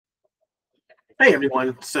Hey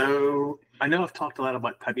everyone, so I know I've talked a lot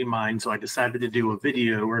about TypingMind, so I decided to do a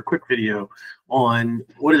video or a quick video on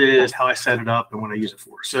what it is, how I set it up, and what I use it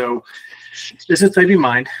for. So this is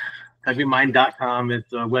TypingMind. TypingMind.com is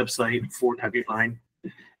the website for TypingMind.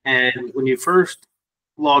 And when you first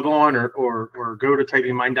log on or go to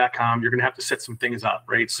TypingMind.com, you're going to have to set some things up,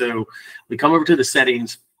 right? So we come over to the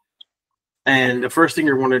settings, and the first thing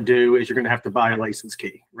you're going to do is you're going to have to buy a license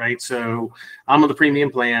key, right? So I'm on the premium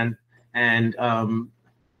plan. And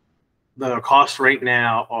the costs right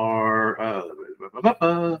now are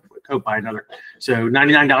buy another. So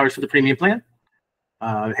 $99 for the premium plan,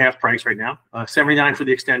 half price right now. $79 for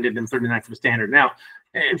the extended and $39 for the standard. Now,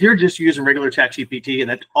 if you're just using regular ChatGPT and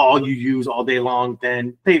that's all you use all day long,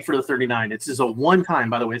 then pay for the $39. This is a one-time,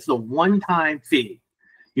 by the way. This is a one-time fee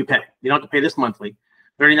you pay. You don't have to pay this monthly.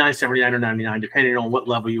 $39, $79, or $99, depending on what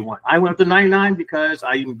level you want. I went up to $99 because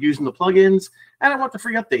I'm using the plugins and I want the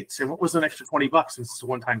free updates. And what was an extra $20 since it's a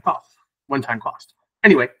one-time cost?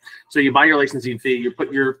 Anyway, so you buy your licensing fee, you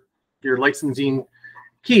put your licensing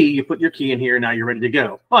key, you put your key in here, and now you're ready to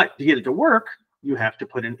go. But to get it to work, you have to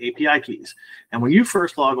put in API keys. And when you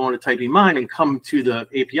first log on to TypingMind and come to the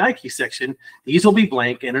API key section, these will be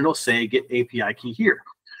blank and it'll say get API key here.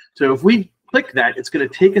 So if we click that, it's going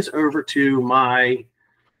to take us over to my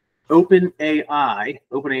OpenAI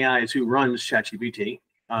is who runs ChatGPT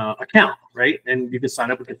account, right? And you can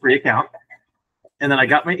sign up with a free account. And then I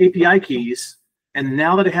got my API keys. And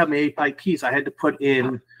now that I have my API keys, I had to put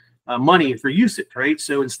in money for usage, right?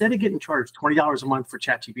 So instead of getting charged $20 a month for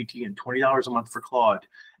ChatGPT and $20 a month for Claude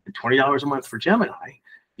and $20 a month for Gemini,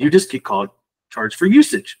 you just get charged for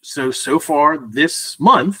usage. So far this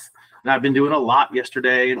month, and I've been doing a lot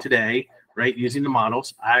yesterday and today, right? Using the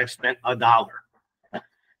models, I've spent $1.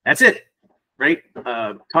 That's it, right?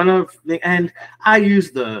 Ton of, and I use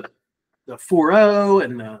the 4.0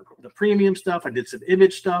 and the premium stuff. I did some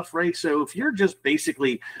image stuff, right? So if you're just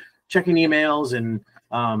basically checking emails and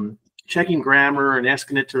checking grammar and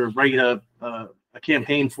asking it to write a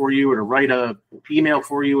campaign for you or to write a email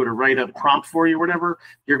for you or to write a prompt for you or whatever,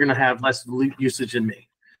 you're going to have less usage than me.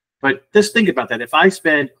 But just think about that. If I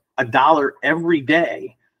spend $1 every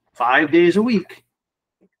day, 5 days a week,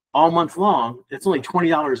 all month long, it's only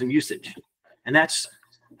 $20 in usage. And that's,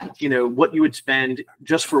 what you would spend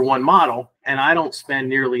just for one model. And I don't spend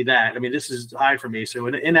nearly that. I mean, this is high for me. So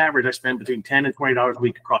in average, I spend between $10 and $20 a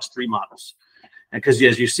week across 3 models. And because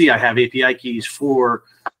as you see, I have API keys for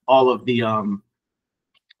all the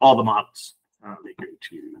models. Let me go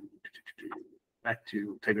back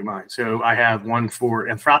to TypingMind. So I have one for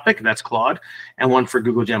Anthropic, that's Claude, and one for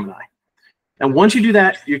Google Gemini. And once you do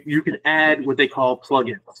that, you can add what they call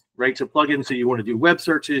plugins, right? So plugins, so you want to do web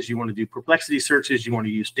searches, you want to do perplexity searches, you want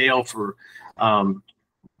to use Dale for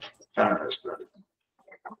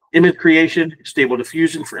image creation, Stable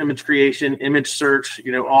Diffusion for image creation, image search,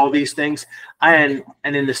 all these things. And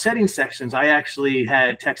in the settings sections, I actually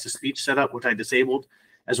had text-to-speech set up, which I disabled,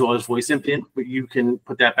 as well as voice input, but you can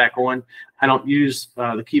put that back on. I don't use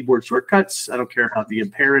the keyboard shortcuts. I don't care about the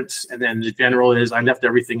appearance. And then the general is I left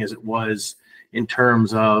everything as it was in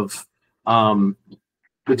terms of the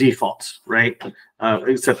defaults, right?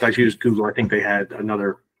 Except I used Google. I think they had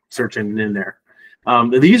another search engine in there.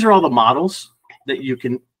 These are all the models that you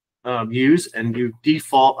can use, and I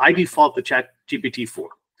default to ChatGPT 4,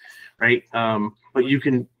 right? But you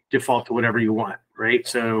can default to whatever you want, right?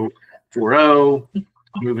 So 4.0,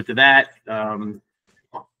 move it to that.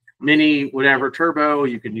 Mini, whatever, Turbo,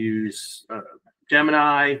 you can use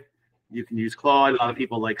Gemini, you can use Claude. A lot of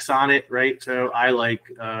people like Sonnet, right? So I like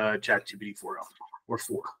ChatGPT 4.0 or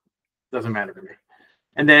 4. Doesn't matter to me.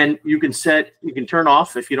 And then you can turn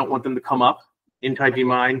off if you don't want them to come up in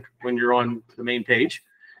TypingMind when you're on the main page.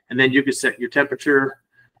 And then you can set your temperature.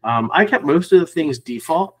 I kept most of the things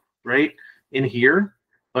default, right, in here.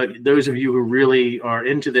 But those of you who really are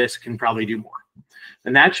into this can probably do more.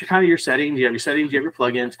 And that's kind of your settings. You have your settings, you have your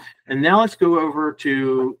plugins. And now let's go over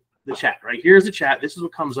to the chat, right? Here's the chat. This is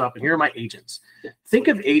what comes up. And here are my agents. Think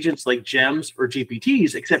of agents like GEMs or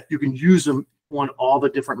GPTs, except you can use them on all the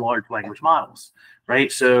different large language models,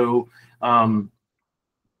 right? So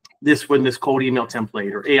this cold email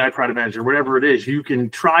template or AI product manager, whatever it is, you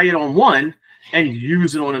can try it on one and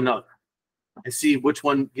use it on another and see which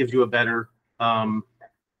one gives you a better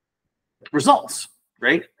results,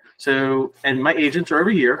 right? So, and my agents are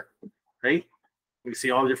over here, right? You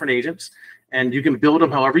see all the different agents, and you can build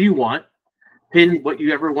them however you want. Pin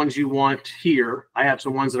whatever ones you want here. I have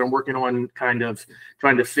some ones that I'm working on, kind of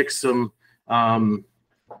trying to fix some,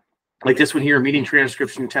 like this one here, meeting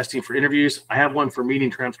transcription testing for interviews. I have one for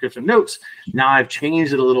meeting transcription notes. Now I've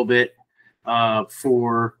changed it a little bit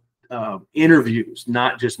for interviews,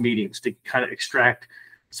 not just meetings, to kind of extract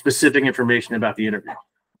specific information about the interview.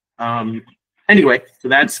 Anyway, so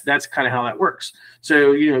that's kind of how that works.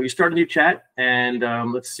 So, you start a new chat, and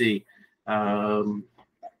let's see.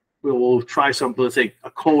 We'll try something, let's say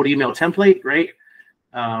a cold email template, right?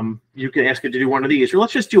 You can ask it to do one of these, or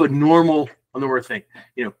let's just do a normal thing.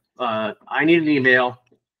 I need an email.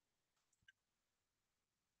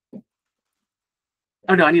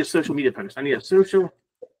 Oh no, I need a social media post. I need a social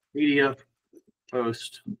media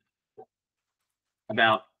post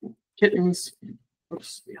about kittens.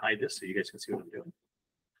 Oops, let me hide this so you guys can see what I'm doing.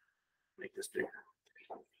 Make this bigger.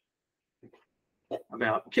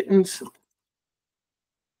 About kittens.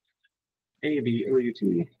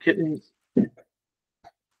 A-B-O-U-T, kittens.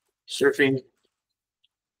 Surfing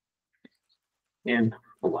in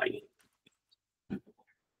Hawaii.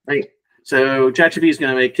 Right? So ChatGPT is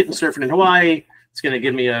going to make kitten surfing in Hawaii. It's going to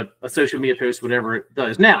give me a social media post, whatever it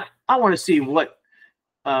does. Now, I want to see what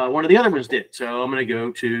one of the other ones did. So I'm going to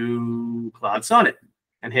go to Cloud Sonnet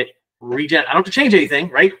and hit regen. I don't have to change anything,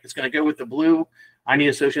 right? It's going to go with the blue. I need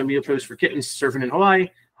a social media post for kittens surfing in Hawaii.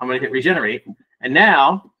 I'm going to hit regenerate. And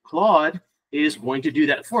now Claude is going to do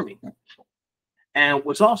that for me. And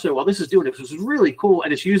what's also, while this is doing it, this is really cool,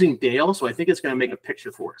 and it's using Dale, so I think it's going to make a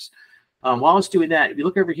picture for us. While it's doing that, if you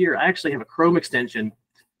look over here, I actually have a Chrome extension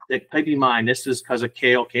that TypingMind, this is because of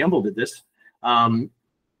Cale Campbell did this,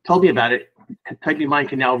 told me about it. TypingMind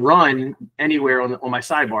can now run anywhere on my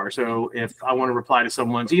sidebar. So if I want to reply to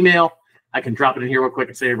someone's email, I can drop it in here real quick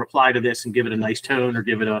and say, reply to this, and give it a nice tone or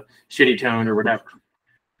give it a shitty tone or whatever.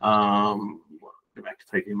 Go back to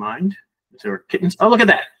TypingMind. So kittens. Oh, look at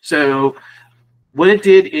that. So what it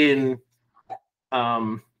did in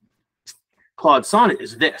Claude Sonnet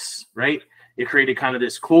is this, right? It created kind of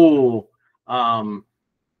this cool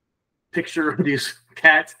picture of these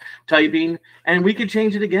cats typing, and we could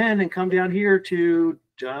change it again and come down here to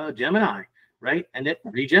Gemini, right? And hit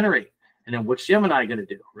regenerate. And then what's Gemini going to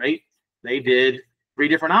do, right? They did 3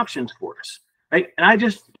 different options for us, right? And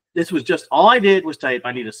this was just all I did was type,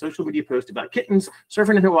 I need a social media post about kittens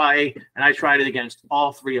surfing in Hawaii, and I tried it against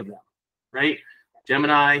all 3 of them, right?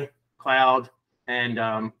 Gemini, Cloud,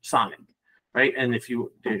 and Sonnet, right? And if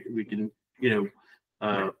we can,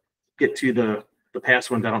 get to the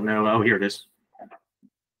past ones. I don't know. Oh, here it is.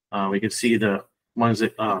 We can see the ones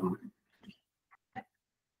that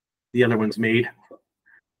the other ones made.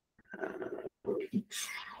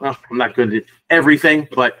 Well, I'm not good at everything,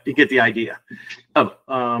 but you get the idea.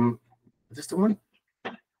 Oh, is this the one?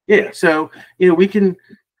 Yeah. So you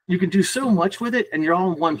can do so much with it, and you're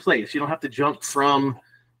all in one place. You don't have to jump from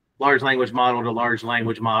large language model to large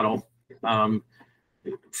language model.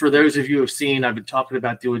 For those of you who have seen, I've been talking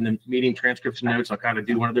about doing the meeting transcription notes. I'll kind of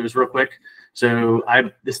do one of those real quick. So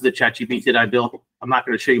this is the ChatGPT that I built. I'm not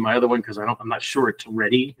going to show you my other one because I'm not sure it's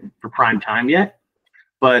ready for prime time yet.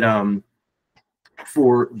 But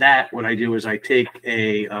for that, what I do is I take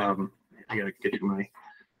I got to get to my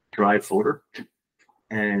Drive folder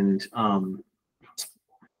and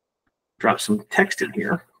drop some text in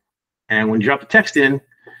here. And when you drop the text in,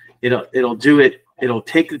 it'll do it. It'll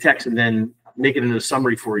take the text and then make it into a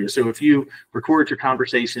summary for you. So if you record your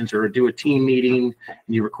conversations or do a team meeting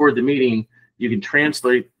and you record the meeting, you can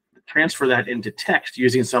transfer that into text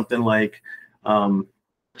using something like Otter.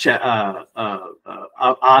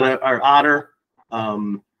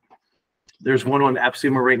 There's one on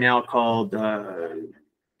AppSumo right now called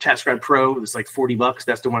ChatScribe Pro. It's like $40.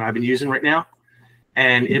 That's the one I've been using right now,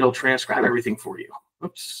 and it'll transcribe everything for you.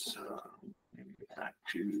 Oops. Let me get back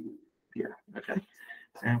to here. Okay.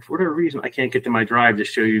 And for whatever reason, I can't get to my Drive to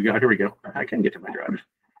show you guys. Here we go. I can get to my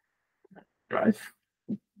Drive.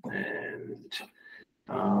 And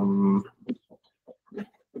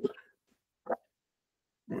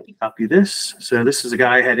copy this. So this is a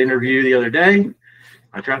guy I had interviewed the other day.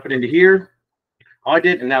 I drop it into here. All I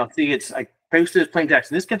did, and now see, I posted as plain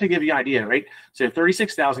text. And this got to give you an idea, right? So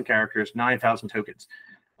 36,000 characters, 9,000 tokens.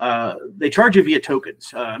 They charge you via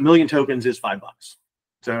tokens. A million tokens is $5.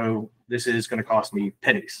 So this is going to cost me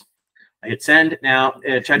pennies. I hit send. Now,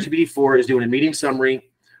 ChatGPT 4 is doing a meeting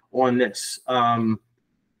summary on this.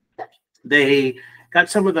 They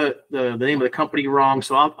got some of the name of the company wrong,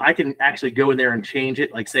 so I can actually go in there and change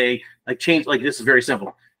it. Like change, like this is very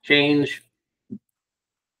simple. Change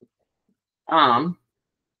Tom,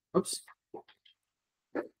 oops,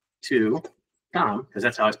 to Tom, because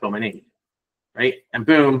that's how I spell my name, right? And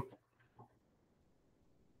boom,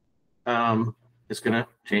 it's gonna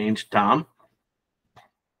change Tom.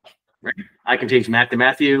 Right? I can change Matt to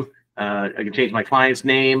Matthew. I can change my client's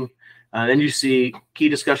name. Then you see key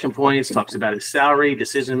discussion points, talks about his salary,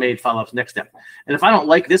 decision made, follow-ups, next step. And if I don't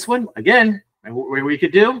like this one, again, what we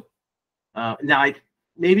could do, now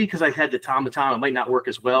maybe because I had the Tom to Tom, it might not work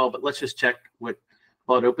as well, but let's just check what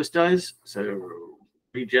Claude Opus does. So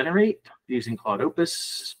regenerate using Claude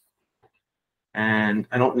Opus. And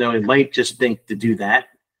I don't know, it might just think to do that.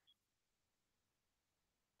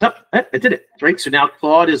 Oh, it did it, right? So now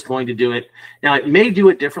Claude is going to do it. Now it may do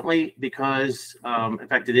it differently because, in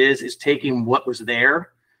fact, it's taking what was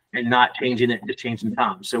there and not changing it, just changing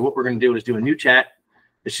Tom. So what we're going to do is do a new chat.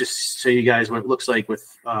 It's just show you guys what it looks like with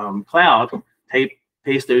Cloud.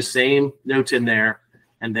 Paste those same notes in there,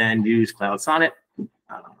 and then use Cloud Sonnet.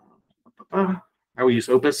 I will use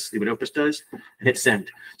Opus, see what Opus does, and hit send.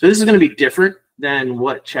 So this is going to be different than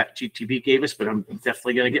what ChatGPT gave us, but I'm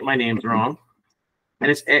definitely going to get my names wrong. And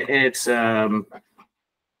it's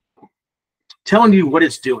telling you what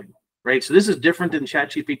it's doing, right? So this is different than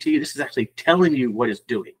ChatGPT. This is actually telling you what it's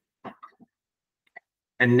doing.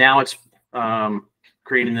 And now it's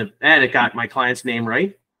creating and it got my client's name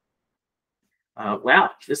right. Wow,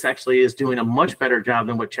 this actually is doing a much better job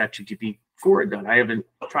than what ChatGPT 4 had done. I haven't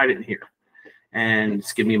tried it in here. And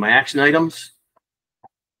it's giving me my action items.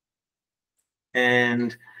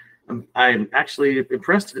 And I'm actually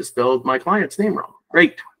impressed that it spelled my client's name wrong.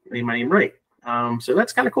 Great, getting my name right. So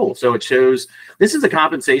that's kind of cool. So it shows this is the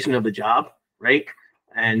compensation of the job, right?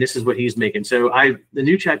 And this is what he's making. So the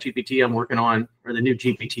new ChatGPT I'm working on, or the new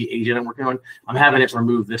GPT agent I'm working on, I'm having it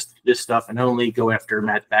remove this stuff and only go after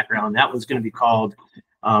Matt's background. That one's going to be called,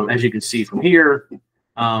 as you can see from here,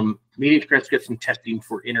 meeting transcripts and testing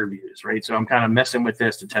for interviews, right? So I'm kind of messing with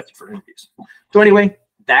this to test for interviews. So anyway,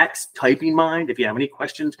 that's TypingMind. If you have any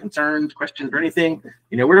questions, concerns, or anything,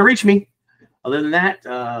 you know where to reach me. Other than that,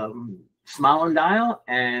 smile and dial,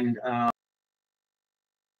 and